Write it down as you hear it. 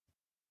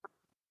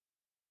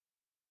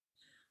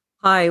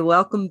Hi,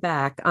 welcome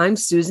back. I'm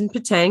Susan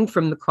Patang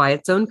from the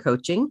Quiet Zone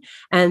Coaching,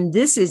 and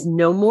this is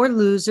No More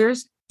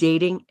Losers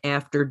Dating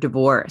After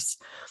Divorce.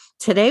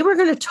 Today, we're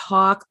going to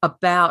talk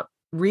about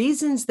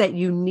reasons that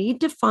you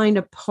need to find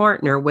a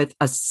partner with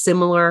a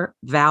similar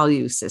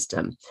value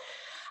system.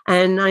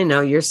 And I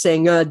know you're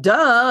saying,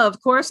 duh,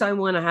 of course I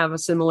want to have a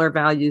similar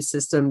value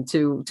system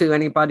to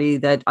anybody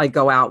that I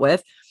go out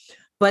with.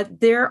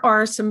 But there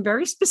are some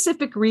very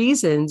specific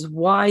reasons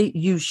why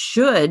you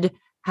should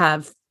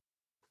have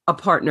a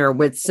partner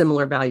with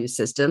similar value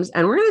systems.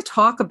 And we're going to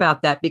talk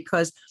about that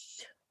because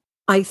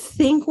I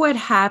think what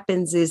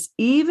happens is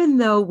even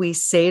though we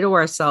say to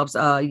ourselves,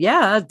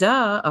 yeah,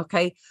 duh,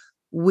 okay,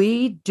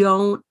 we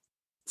don't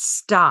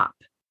stop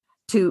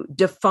to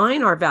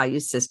define our value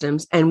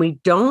systems and we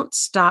don't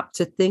stop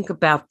to think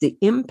about the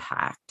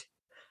impact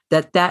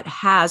that that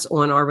has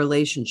on our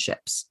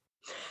relationships.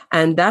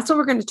 And that's what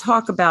we're going to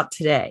talk about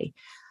today.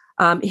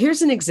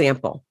 Here's an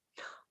example.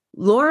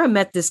 Laura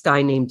met this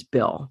guy named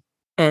Bill.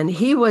 And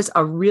he was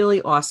a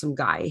really awesome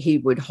guy. He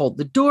would hold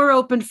the door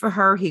open for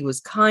her. He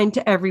was kind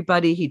to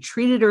everybody. He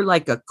treated her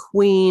like a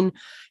queen.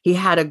 He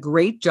had a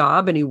great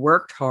job and he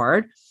worked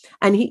hard.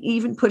 And he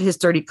even put his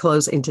dirty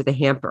clothes into the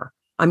hamper.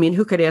 I mean,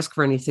 who could ask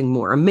for anything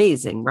more?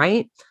 Amazing,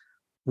 right?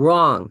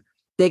 Wrong.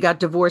 They got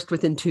divorced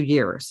within 2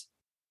 years.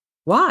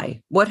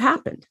 Why? What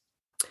happened?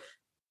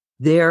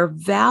 Their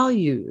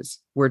values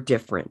were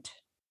different.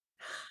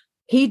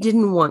 He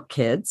didn't want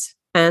kids,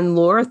 and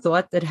Laura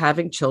thought that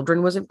having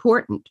children was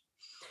important.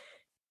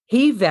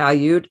 He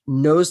valued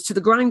nose to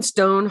the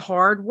grindstone,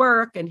 hard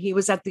work, and he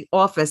was at the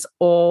office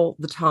all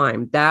the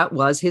time. That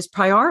was his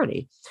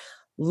priority.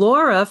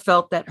 Laura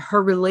felt that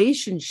her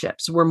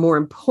relationships were more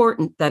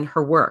important than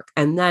her work,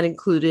 and that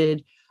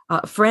included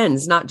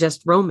friends, not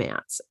just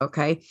romance.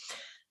 Okay.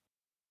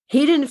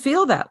 He didn't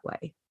feel that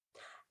way.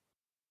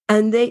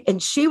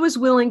 And she was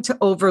willing to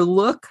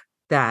overlook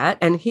that,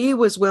 and he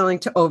was willing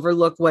to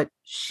overlook what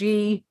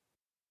she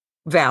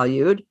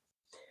valued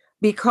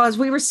because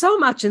we were so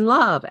much in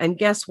love. And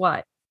guess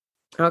what?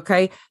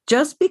 Okay.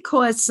 Just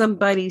because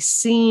somebody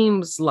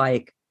seems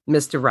like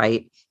Mr.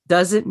 Right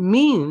doesn't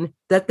mean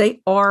that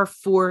they are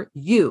for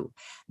you.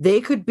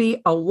 They could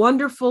be a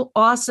wonderful,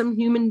 awesome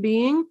human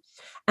being.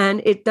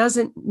 And it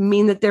doesn't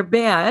mean that they're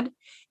bad.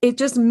 It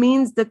just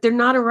means that they're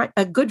not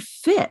a good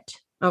fit.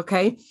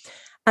 Okay.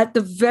 At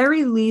the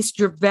very least,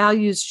 your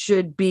values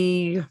should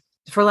be,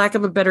 for lack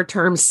of a better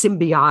term,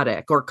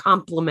 symbiotic or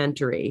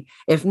complementary,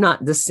 if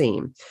not the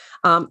same.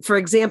 For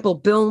example,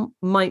 Bill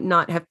might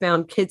not have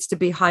found kids to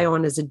be high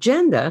on his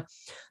agenda,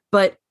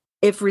 but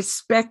if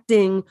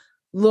respecting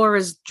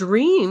Laura's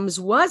dreams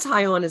was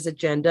high on his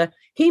agenda,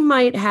 he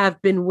might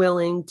have been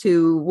willing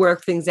to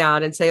work things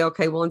out and say,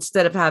 okay, well,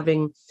 instead of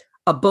having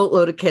a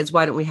boatload of kids,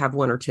 why don't we have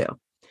one or two?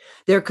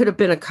 There could have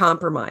been a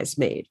compromise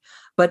made,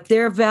 but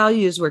their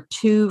values were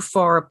too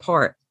far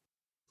apart.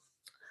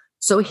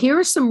 So here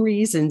are some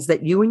reasons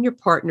that you and your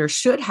partner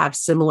should have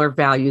similar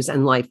values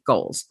and life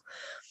goals.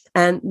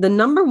 And the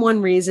number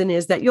one reason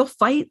is that you'll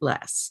fight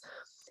less.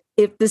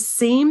 If the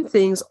same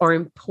things are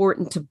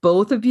important to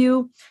both of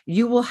you,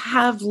 you will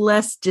have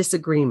less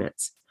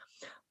disagreements.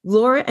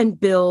 Laura and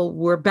Bill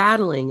were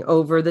battling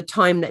over the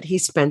time that he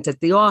spent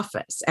at the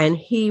office, and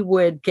he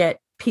would get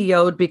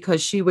PO'd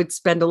because she would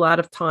spend a lot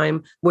of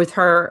time with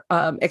her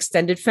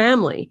extended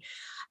family.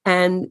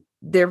 And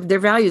their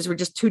values were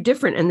just too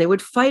different, and they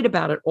would fight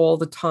about it all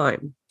the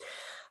time.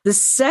 The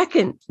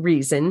second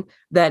reason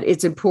that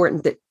it's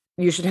important that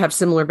you should have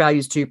similar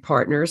values to your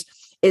partners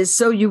is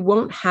so you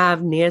won't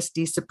have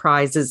nasty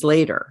surprises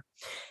later.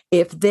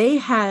 If they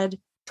had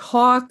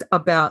talked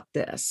about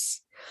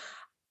this,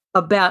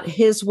 about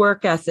his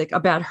work ethic,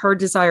 about her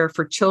desire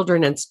for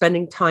children and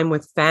spending time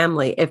with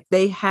family, if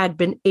they had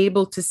been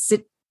able to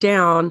sit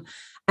down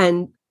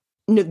and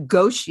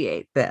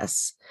negotiate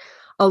this,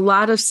 a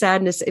lot of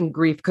sadness and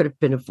grief could have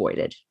been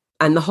avoided,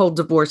 and the whole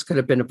divorce could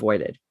have been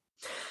avoided.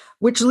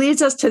 Which leads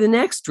us to the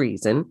next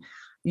reason.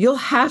 You'll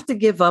have to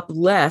give up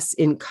less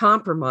in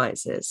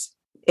compromises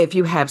if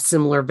you have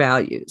similar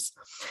values.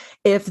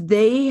 If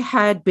they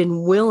had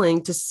been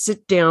willing to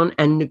sit down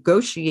and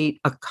negotiate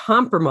a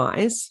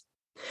compromise,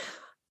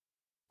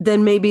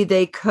 then maybe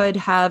they could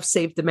have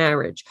saved the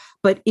marriage.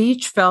 But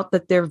each felt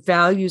that their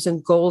values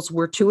and goals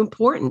were too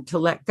important to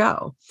let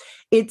go.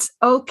 It's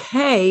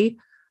okay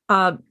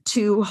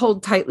to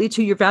hold tightly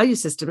to your value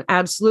system.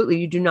 Absolutely.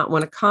 You do not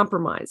want to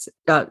compromise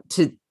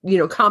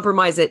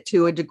compromise it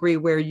to a degree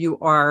where you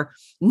are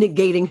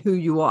negating who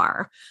you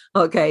are.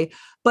 Okay.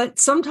 But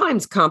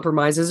sometimes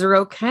compromises are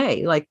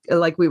okay. Like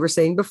we were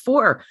saying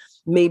before,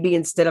 maybe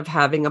instead of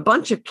having a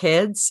bunch of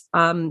kids,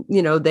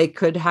 they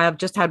could have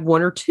just had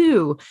one or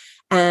two.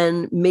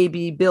 And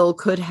maybe Bill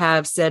could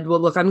have said,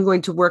 well, look, I'm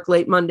going to work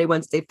late Monday,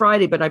 Wednesday,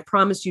 Friday, but I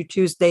promise you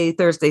Tuesday,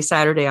 Thursday,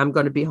 Saturday, I'm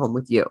going to be home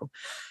with you.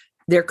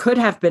 There could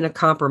have been a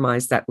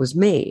compromise that was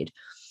made.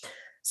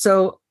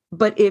 So,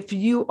 but if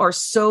you are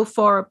so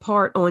far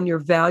apart on your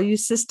value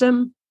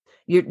system,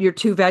 your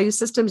two value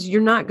systems,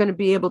 you're not going to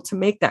be able to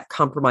make that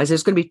compromise.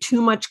 There's going to be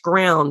too much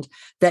ground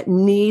that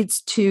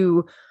needs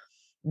to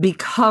be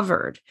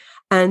covered.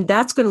 And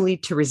that's going to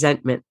lead to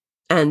resentment.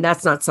 And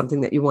that's not something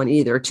that you want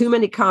either. Too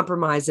many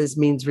compromises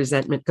means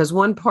resentment because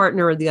one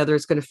partner or the other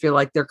is going to feel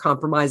like they're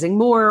compromising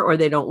more or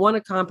they don't want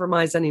to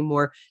compromise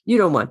anymore. You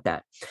don't want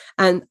that.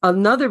 And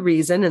another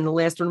reason, and the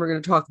last one we're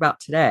going to talk about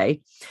today,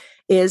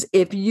 is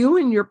if you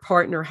and your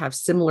partner have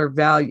similar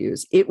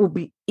values, it will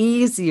be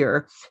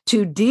easier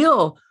to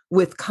deal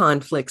with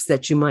conflicts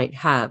that you might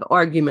have,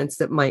 arguments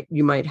that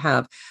you might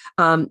have,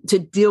 to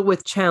deal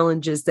with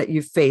challenges that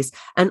you face,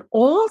 and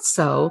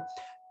also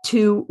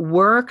to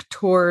work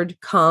toward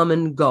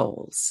common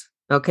goals.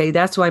 Okay,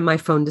 that's why my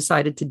phone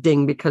decided to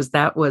ding, because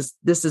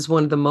this is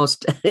one of the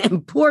most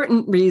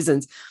important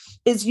reasons,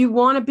 is you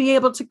want to be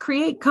able to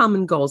create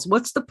common goals.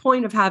 What's the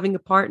point of having a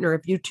partner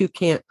if you two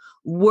can't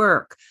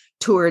work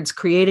towards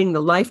creating the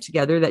life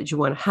together that you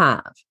want to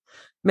have?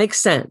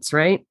 Makes sense,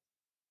 right?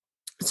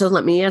 So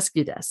let me ask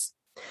you this.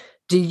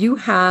 Do you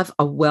have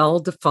a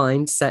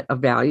well-defined set of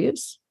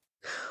values?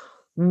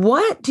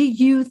 What do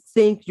you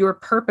think your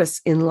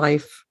purpose in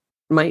life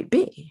might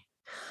be?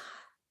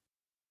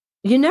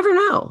 You never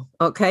know,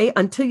 okay,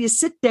 until you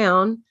sit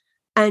down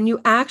and you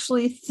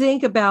actually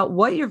think about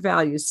what your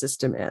value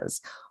system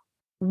is.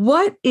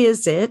 What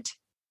is it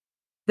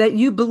that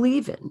you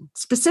believe in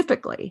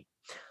specifically?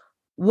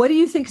 What do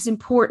you think is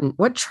important?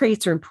 What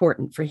traits are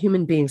important for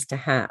human beings to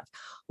have?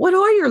 What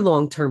are your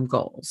long-term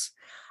goals?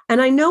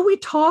 And I know we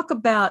talk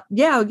about,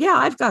 yeah,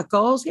 I've got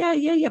goals.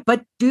 Yeah.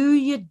 But do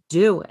you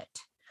do it?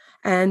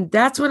 And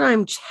that's what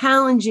I'm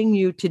challenging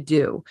you to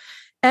do.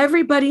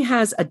 Everybody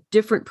has a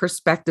different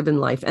perspective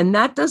in life. And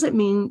that doesn't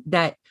mean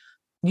that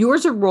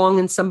yours are wrong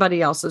and somebody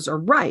else's are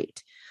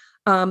right.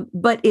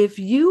 But if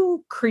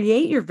you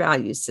create your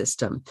value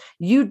system,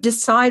 you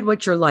decide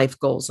what your life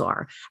goals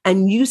are,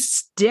 and you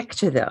stick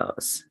to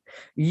those,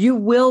 you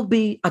will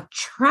be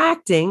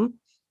attracting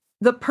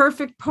the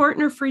perfect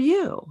partner for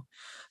you.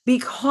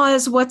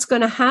 Because what's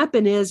going to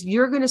happen is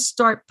you're going to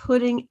start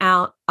putting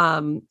out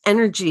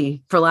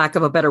energy, for lack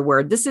of a better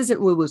word. This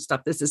isn't woo-woo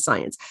stuff. This is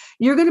science.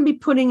 You're going to be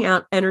putting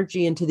out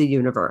energy into the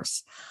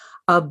universe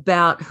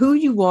about who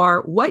you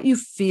are, what you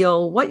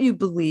feel, what you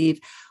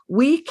believe.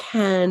 We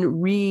can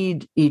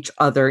read each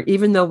other,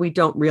 even though we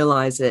don't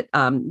realize it.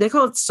 They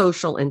call it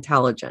social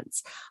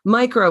intelligence,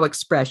 micro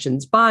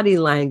expressions, body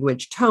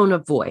language, tone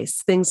of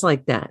voice, things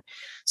like that.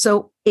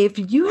 So if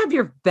you have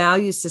your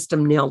value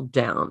system nailed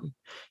down,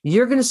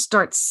 you're going to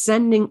start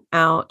sending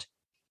out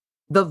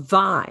the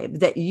vibe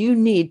that you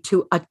need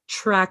to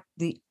attract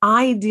the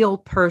ideal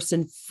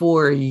person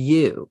for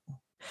you.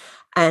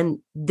 And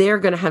they're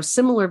going to have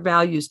similar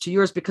values to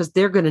yours because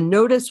they're going to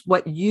notice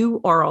what you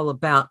are all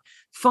about,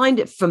 find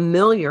it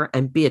familiar,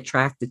 and be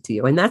attracted to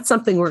you. And that's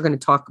something we're going to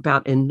talk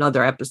about in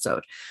another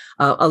episode,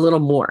 a little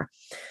more.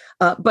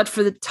 But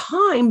for the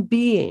time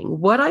being,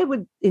 what I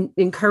would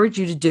encourage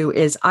you to do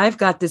is I've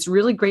got this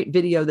really great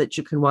video that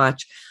you can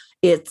watch.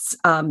 It's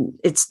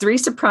 3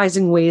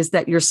 surprising ways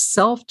that your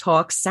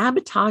self-talk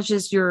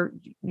sabotages your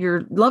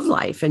love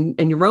life and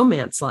your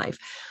romance life.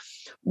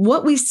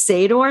 What we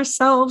say to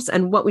ourselves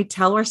and what we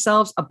tell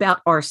ourselves, about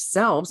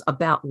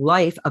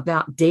life,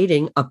 about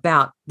dating,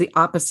 about the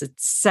opposite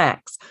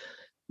sex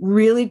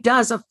really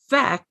does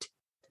affect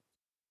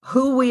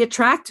who we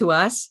attract to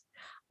us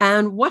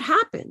and what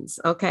happens.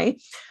 Okay.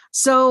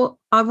 So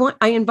I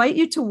invite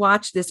you to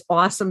watch this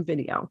awesome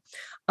video.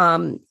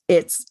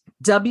 It's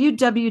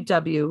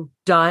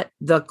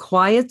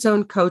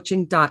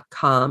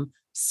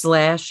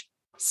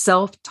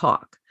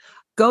www.thequietzonecoaching.com/self-talk.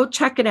 Go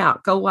check it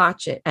out. Go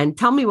watch it and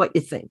tell me what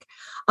you think.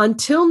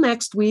 Until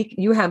next week,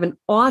 you have an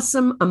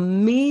awesome,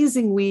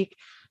 amazing week.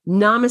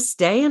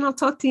 Namaste, and I'll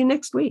talk to you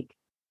next week.